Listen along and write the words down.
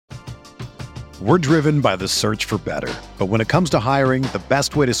We're driven by the search for better. But when it comes to hiring, the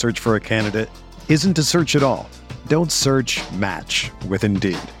best way to search for a candidate isn't to search at all. Don't search, match with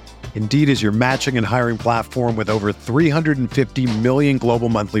Indeed. Indeed is your matching and hiring platform with over 350 million global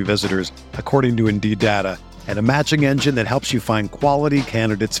monthly visitors, according to Indeed data, and a matching engine that helps you find quality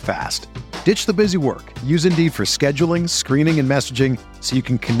candidates fast. Ditch the busy work. Use Indeed for scheduling, screening, and messaging so you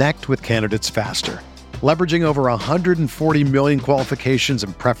can connect with candidates faster. Leveraging over 140 million qualifications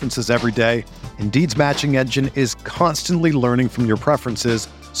and preferences every day, Indeed's matching engine is constantly learning from your preferences,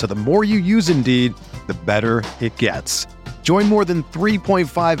 so the more you use Indeed, the better it gets. Join more than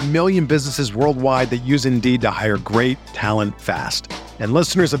 3.5 million businesses worldwide that use Indeed to hire great talent fast. And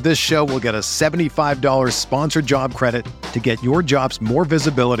listeners of this show will get a $75 sponsored job credit to get your jobs more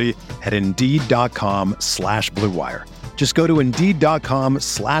visibility at Indeed.com/Blue Wire. Just go to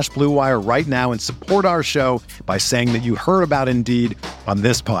Indeed.com/Blue Wire right now and support our show by saying that you heard about Indeed on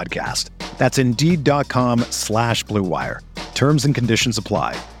this podcast. That's Indeed.com/Blue Wire. Terms and conditions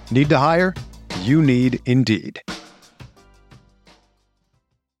apply. Need to hire? You need Indeed.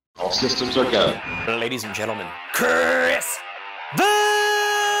 All systems are go. Ladies and gentlemen, Chris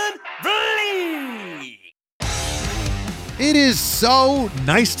Van Vliet! It is so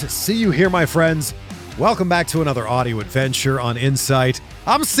nice to see you here, my friends. Welcome back to another audio adventure on Insight.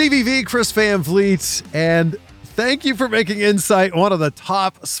 I'm CVV, Chris Van Vliet, and thank you for making Insight one of the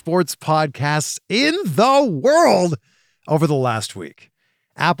top sports podcasts in the world over the last week.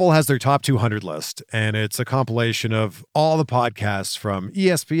 Apple has their top 200 list, and it's a compilation of all the podcasts from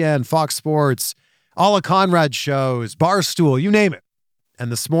ESPN, Fox Sports, all of Conrad's shows, Barstool, you name it. And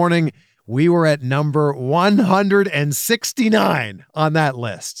this morning, we were at number 169 on that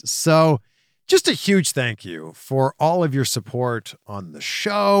list. So just a huge thank you for all of your support on the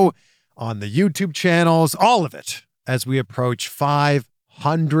show, on the YouTube channels, all of it, as we approach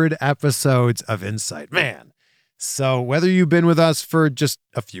 500 episodes of Insight. Man. So whether you've been with us for just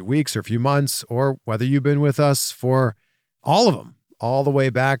a few weeks or a few months, or whether you've been with us for all of them, all the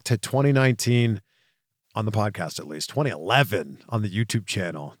way back to 2019 on the podcast, at least 2011 on the YouTube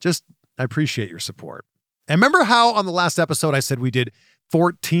channel, I appreciate your support. And remember how on the last episode I said we did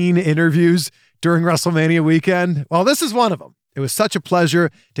 14 interviews during WrestleMania weekend? Well, this is one of them. It was such a pleasure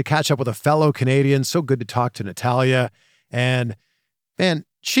to catch up with a fellow Canadian. So good to talk to Natalya. And man,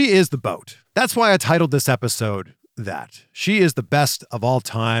 she is the boat. That's why I titled this episode that. She is the best of all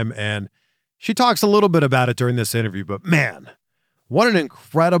time, and she talks a little bit about it during this interview, but man, what an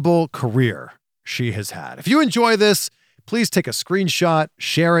incredible career she has had. If you enjoy this, please take a screenshot,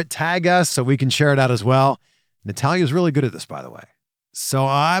 share it, tag us so we can share it out as well. Natalya's really good at this, by the way. So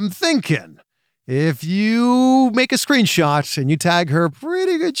I'm thinking if you make a screenshot and you tag her,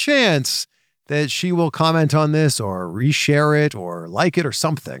 pretty good chance that she will comment on this or reshare it or like it or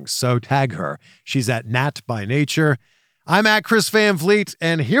something. So tag her. She's at Nat by Nature. I'm at Chris Van Vliet,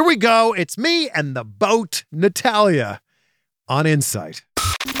 and here we go. It's me and the boat, Natalya, on Insight.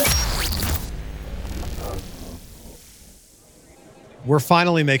 We're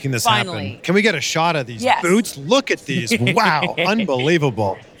finally making this happen. Can we get a shot of these boots? Look at these. Wow.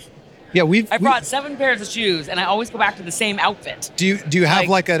 Unbelievable. Yeah, I brought 7 pairs of shoes, and I always go back to the same outfit. Do you have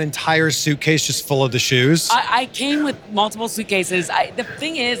like an entire suitcase just full of the shoes? I came with multiple suitcases. The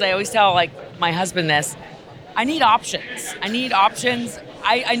thing is, I always tell my husband this, I need options.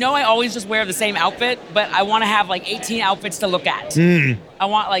 I know I always just wear the same outfit, but I want to have 18 outfits to look at. I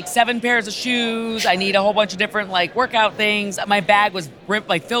want 7 pairs of shoes. I need a whole bunch of different workout things. My bag was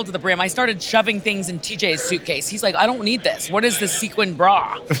filled to the brim. I started shoving things in TJ's suitcase. He's like, I don't need this. What is this sequin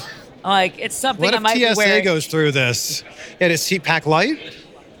bra? It's something I might be wearing. What if TSA goes through this? Yeah, does he pack light?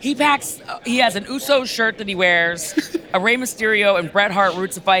 He has an Uso shirt that he wears, a Rey Mysterio and Bret Hart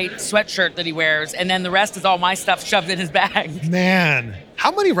Roots of Fight sweatshirt that he wears, and then the rest is all my stuff shoved in his bag. Man,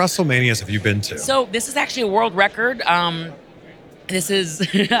 how many WrestleManias have you been to? So this is actually a world record. I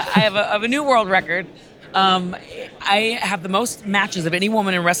have a new world record. I have the most matches of any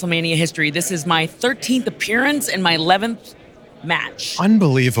woman in WrestleMania history. This is my 13th appearance and my 11th match.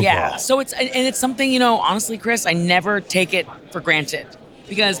 Unbelievable. Yeah. So it's something, honestly, Chris, I never take it for granted.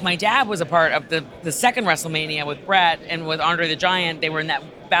 Because my dad was a part of the second WrestleMania with Bret and with Andre the Giant. They were in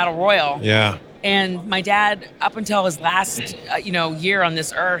that Battle Royal. Yeah. And my dad, up until his last, year on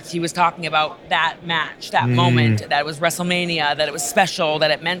this earth, he was talking about that match, that moment, that it was WrestleMania, that it was special,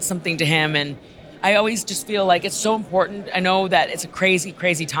 that it meant something to him. And I always just feel like it's so important. I know that it's a crazy,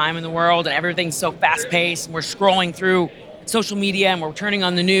 crazy time in the world and everything's so fast-paced and we're scrolling through social media and we're turning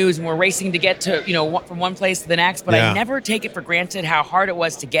on the news and we're racing to get to, from one place to the next. But I never take it for granted how hard it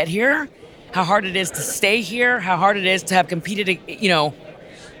was to get here, how hard it is to stay here, how hard it is to have competed,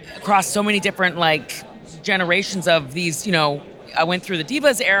 across so many different like generations of these, I went through the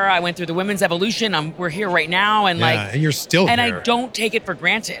Divas era, I went through the women's evolution. We're here right now, and and you're still and here. I don't take it for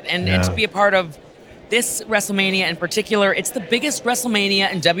granted. And to be a part of this WrestleMania in particular, it's the biggest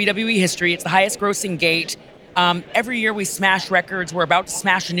WrestleMania in WWE history. It's the highest grossing gate. Every year we smash records. We're about to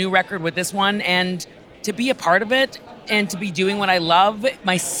smash a new record with this one, and to be a part of it and to be doing what I love,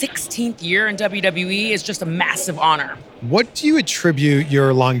 my 16th year in WWE is just a massive honor. What do you attribute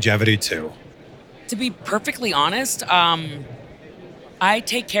your longevity to? To be perfectly honest, I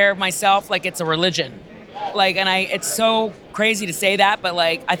take care of myself like it's a religion. It's so crazy to say that, but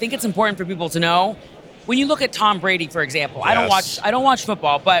like, I think it's important for people to know. When you look at Tom Brady, for example, Yes. I don't watch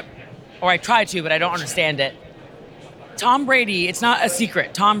football, or I try to, but I don't understand it. Tom Brady, it's not a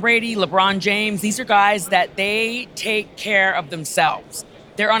secret. Tom Brady, LeBron James, these are guys that they take care of themselves.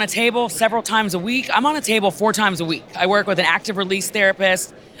 They're on a table several times a week. I'm on a table 4 times a week. I work with an active release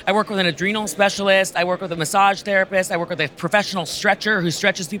therapist. I work with an adrenal specialist. I work with a massage therapist. I work with a professional stretcher who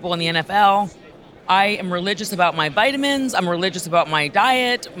stretches people in the NFL. I am religious about my vitamins. I'm religious about my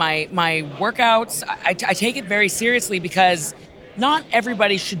diet, my workouts. I take it very seriously because not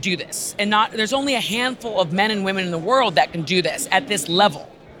everybody should do this. And there's only a handful of men and women in the world that can do this at this level.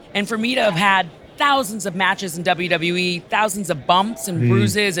 And for me to have had thousands of matches in WWE, thousands of bumps and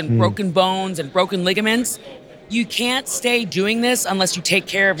bruises and broken bones and broken ligaments, you can't stay doing this unless you take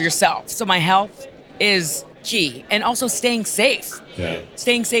care of yourself. So my health is key. And also staying safe. Yeah.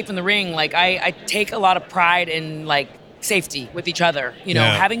 Staying safe in the ring. Like I take a lot of pride in like safety with each other.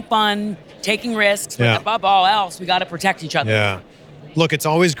 Having fun, taking risks, but above all else, we got to protect each other. Yeah. Look, it's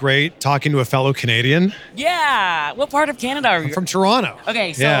always great talking to a fellow Canadian. Yeah. What part of Canada are you? I'm from Toronto.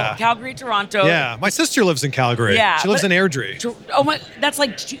 Okay, so Calgary, Toronto. Yeah. My sister lives in Calgary. Yeah. She lives in Airdrie. Oh my, that's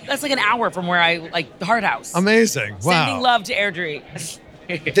like an hour from where I like the Hart House. Amazing. Wow. Sending love to Airdrie.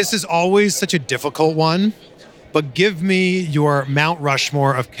 This is always such a difficult one, but give me your Mount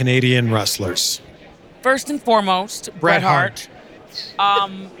Rushmore of Canadian wrestlers. First and foremost, Bret Hart.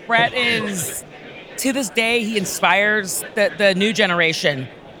 Bret is, to this day, he inspires the new generation.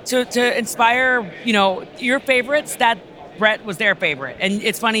 To inspire, your favorites, that Bret was their favorite. And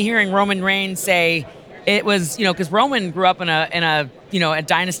it's funny hearing Roman Reigns say it was, because Roman grew up in a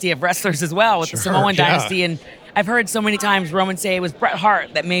dynasty of wrestlers as well, with the Samoan dynasty. And I've heard so many times Roman say it was Bret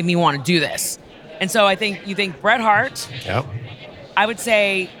Hart that made me want to do this. And so I think you think Bret Hart. Yep. I would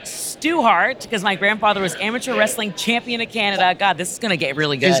say Stu Hart, because my grandfather was amateur wrestling champion of Canada. God, this is going to get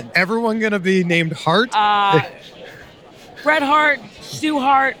really good. Is everyone going to be named Hart? Bret Hart, Stu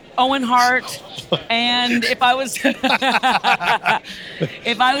Hart, Owen Hart, and if I was to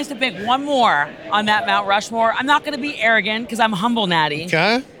pick one more on that Mount Rushmore, I'm not going to be arrogant because I'm humble natty.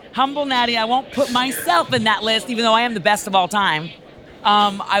 Okay. Humble natty. I won't put myself in that list, even though I am the best of all time.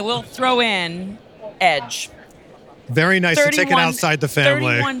 I will throw in Edge. Very nice to take it outside the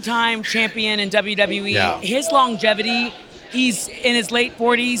family. 31-time champion in WWE. Yeah. His longevity, he's in his late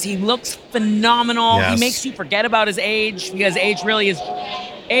 40s. He looks phenomenal. Yes. He makes you forget about his age because age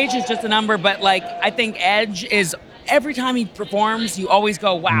is just a number. But like, I think Edge is, every time he performs, you always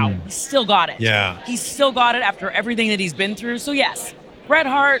go, wow, he's still got it. Yeah. He's still got it after everything that he's been through. So yes, Bret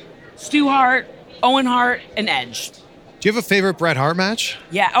Hart, Stu Hart, Owen Hart, and Edge. Do you have a favorite Bret Hart match?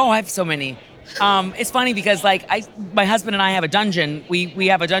 Yeah. Oh, I have so many. It's funny because like my husband and I have a dungeon. We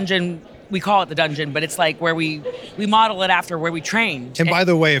have a dungeon. We call it the dungeon, but it's like where we model it after where we train. And by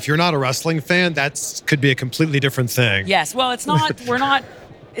the way, if you're not a wrestling fan, that could be a completely different thing. Yes. Well, it's not.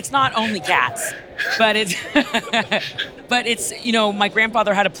 It's not only cats, but it's. But it's my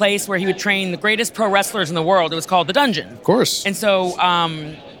grandfather had a place where he would train the greatest pro wrestlers in the world. It was called the Dungeon. Of course. And so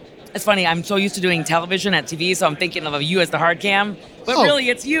it's funny. I'm so used to doing television at TV, so I'm thinking of you as the hard cam. But really,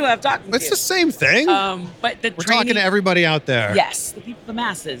 it's you I'm talking to. It's the same thing. But we're talking to everybody out there. Yes, the people, the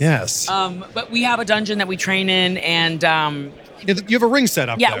masses. Yes. But we have a dungeon that we train in, and you have a ring set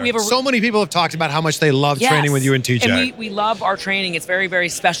up there. We have so many people have talked about how much they love training with you and TJ. And we love our training. It's very, very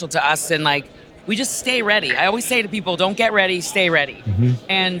special to us, and like we just stay ready. I always say to people, don't get ready, stay ready. Mm-hmm.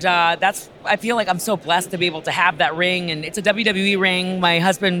 And I feel like I'm so blessed to be able to have that ring, and it's a WWE ring. My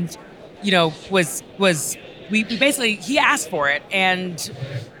husband, we basically, he asked for it, and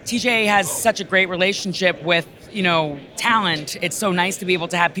TJ has such a great relationship with, talent. It's so nice to be able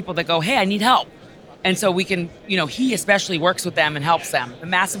to have people that go, hey, I need help. And so we can, he especially works with them and helps them. A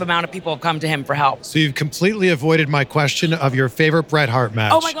massive amount of people have come to him for help. So you've completely avoided my question of your favorite Bret Hart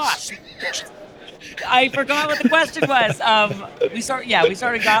match. Oh my gosh. I forgot what the question was. I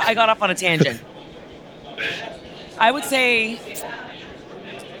got off on a tangent. I would say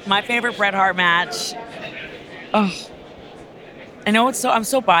my favorite Bret Hart match. Oh, I know I'm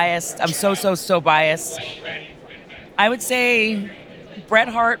so biased. I'm so biased. I would say Bret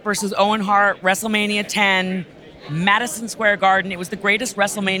Hart versus Owen Hart, WrestleMania 10, Madison Square Garden. It was the greatest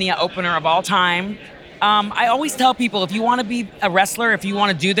WrestleMania opener of all time. I always tell people, if you want to be a wrestler, if you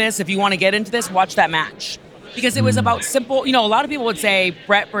want to do this, if you want to get into this, watch that match. Because it was about simple, a lot of people would say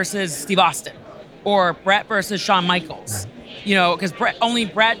Bret versus Steve Austin or Bret versus Shawn Michaels. Because only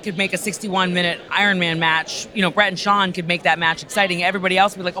Bret could make a 61-minute Iron Man match. Bret and Shawn could make that match exciting. Everybody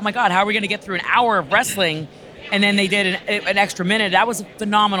else would be like, oh my God, how are we going to get through an hour of wrestling? And then they did an extra minute. That was a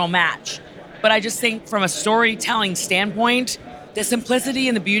phenomenal match. But I just think from a storytelling standpoint, the simplicity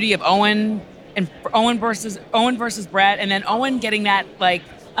and the beauty of Owen versus Bret, and then Owen getting that,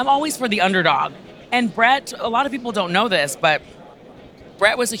 I'm always for the underdog. And Bret, a lot of people don't know this, but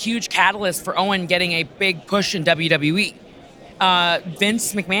Bret was a huge catalyst for Owen getting a big push in WWE.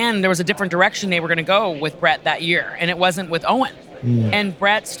 Vince McMahon, there was a different direction they were going to go with Bret that year, and it wasn't with Owen. And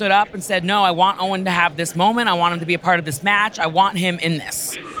Bret stood up and said, no, I want Owen to have this moment. I want him to be a part of this match. I want him in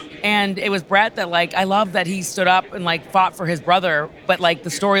this. And it was Bret that, I love that he stood up and, fought for his brother. But,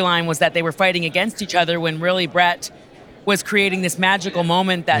 the storyline was that they were fighting against each other when really Bret was creating this magical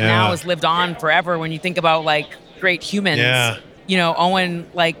moment that now has lived on forever when you think about, great humans. Yeah. Owen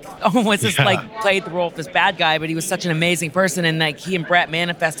was just, played the role of this bad guy, but he was such an amazing person. And, he and Bret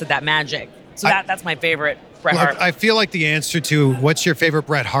manifested that magic. So that's my favorite Bret Hart. I feel like the answer to what's your favorite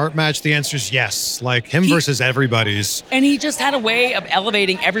Bret Hart match, the answer is yes. Him versus everybody's. And he just had a way of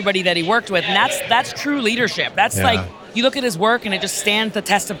elevating everybody that he worked with. And that's true leadership. That's you look at his work and it just stands the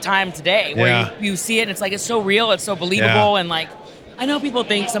test of time today. Where you see it and it's so real, it's so believable. And I know people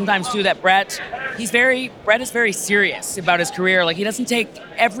think sometimes too that Bret is very serious about his career. He doesn't take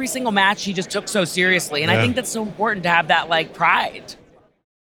every single match he just took so seriously. And I think that's so important to have that pride.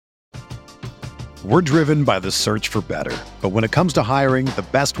 We're driven by the search for better. But when it comes to hiring, the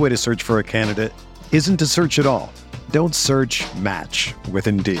best way to search for a candidate isn't to search at all. Don't search, match with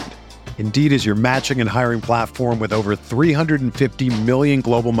Indeed. Indeed is your matching and hiring platform with over 350 million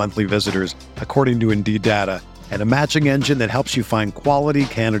global monthly visitors, according to Indeed data, and a matching engine that helps you find quality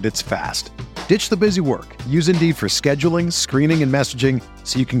candidates fast. Ditch the busy work. Use Indeed for scheduling, screening, and messaging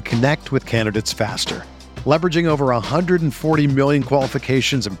so you can connect with candidates faster. Leveraging over 140 million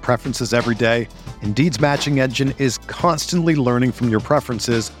qualifications and preferences every day, Indeed's matching engine is constantly learning from your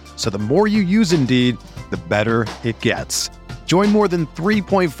preferences, so the more you use Indeed, the better it gets. Join more than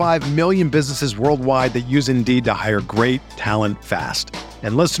 3.5 million businesses worldwide that use Indeed to hire great talent fast.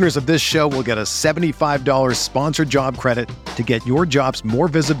 And listeners of this show will get a $75 sponsored job credit to get your jobs more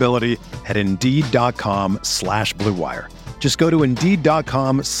visibility at Indeed.com/Blue Wire. Just go to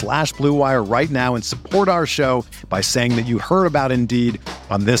Indeed.com/Blue Wire right now and support our show by saying that you heard about Indeed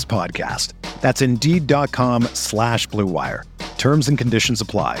on this podcast. That's Indeed.com/Blue Wire. Terms and conditions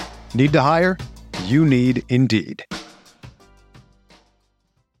apply. Need to hire? You need Indeed.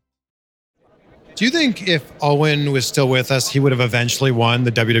 Do you think if Owen was still with us, he would have eventually won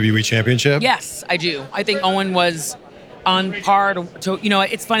the WWE Championship? Yes, I do. I think Owen was on par to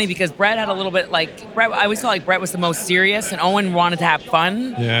it's funny because Bret had a little bit Bret, I always felt like Bret was the most serious and Owen wanted to have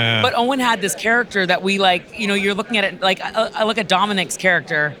fun. Yeah. But Owen had this character that we you're looking at it I look at Dominic's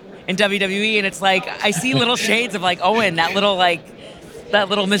character in WWE and it's I see little shades of Owen, that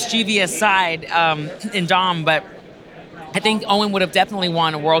little mischievous side in Dom, but I think Owen would have definitely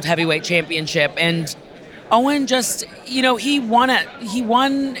won a World Heavyweight Championship. And Owen just, he won it. He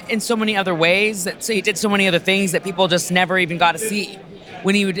won in so many other ways. So he did so many other things that people just never even got to see.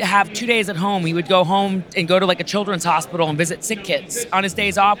 When he would have 2 days at home, he would go home and go to a children's hospital and visit sick kids on his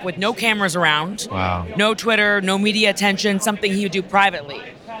days off with no cameras around. Wow. No Twitter, no media attention, something he would do privately.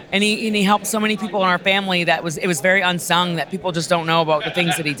 And he helped so many people in our family it was very unsung that people just don't know about the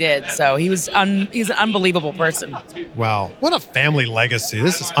things that he did. So he's an unbelievable person. Wow. What a family legacy.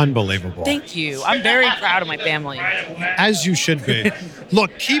 This is unbelievable. Thank you. I'm very proud of my family. As you should be.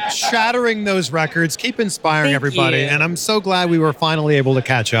 Look, keep shattering those records. Keep inspiring Thank everybody. you. And I'm so glad we were finally able to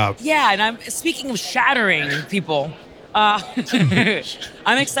catch up. Yeah, and I'm speaking of shattering people. I'm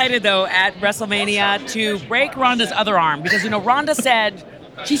excited, though, at WrestleMania to break Ronda's other arm because, Ronda said...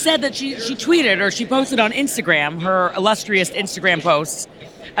 She said that she tweeted or she posted on Instagram, her illustrious Instagram posts,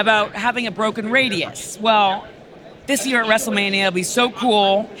 about having a broken radius. Well, this year at WrestleMania, it'll be so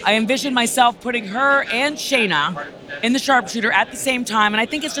cool. I envision myself putting her and Shayna in the sharpshooter at the same time, and I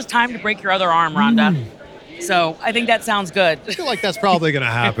think it's just time to break your other arm, Ronda. So I think that sounds good. I feel like that's probably going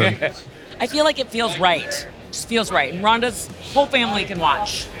to happen. I feel like it feels right. It just feels right. And Ronda's whole family can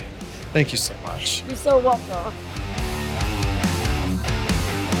watch. Thank you so much. You're so welcome.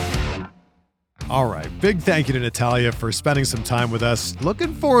 All right. Big thank you to Natalya for spending some time with us.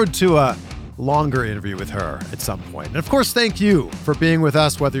 Looking forward to a longer interview with her at some point. And of course, thank you for being with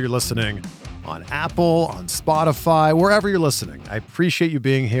us, whether you're listening on Apple, on Spotify, wherever you're listening. I appreciate you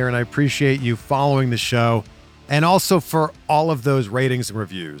being here, and I appreciate you following the show, and also for all of those ratings and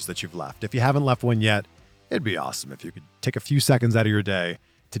reviews that you've left. If you haven't left one yet, it'd be awesome if you could take a few seconds out of your day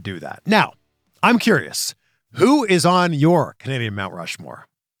to do that. Now, I'm curious, who is on your Canadian Mount Rushmore?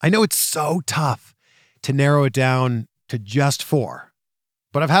 I know it's so tough to narrow it down to just 4,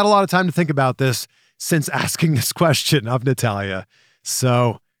 but I've had a lot of time to think about this since asking this question of Natalya.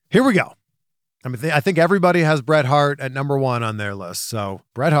 So here we go. I think everybody has Bret Hart at number 1 on their list. So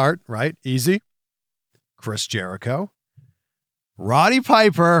Bret Hart, right? Easy. Chris Jericho, Roddy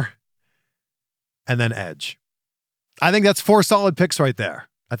Piper, and then Edge. I think that's 4 solid picks right there.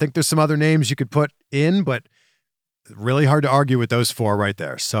 I think there's some other names you could put in, but really hard to argue with those 4 right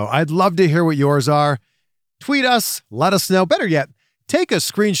there. So I'd love to hear what yours are. Tweet us, let us know. Better yet, take a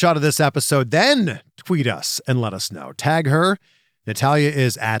screenshot of this episode, then tweet us and let us know. Tag her. Natalya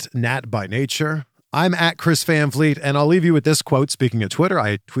is at Nat by Nature. I'm at Chris Van Vliet, and I'll leave you with this quote. Speaking of Twitter,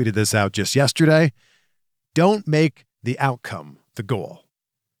 I tweeted this out just yesterday. Don't make the outcome the goal.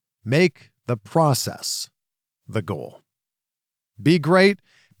 Make the process the goal. Be great.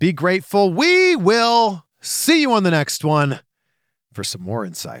 Be grateful. We will see you on the next one for some more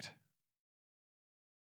insight.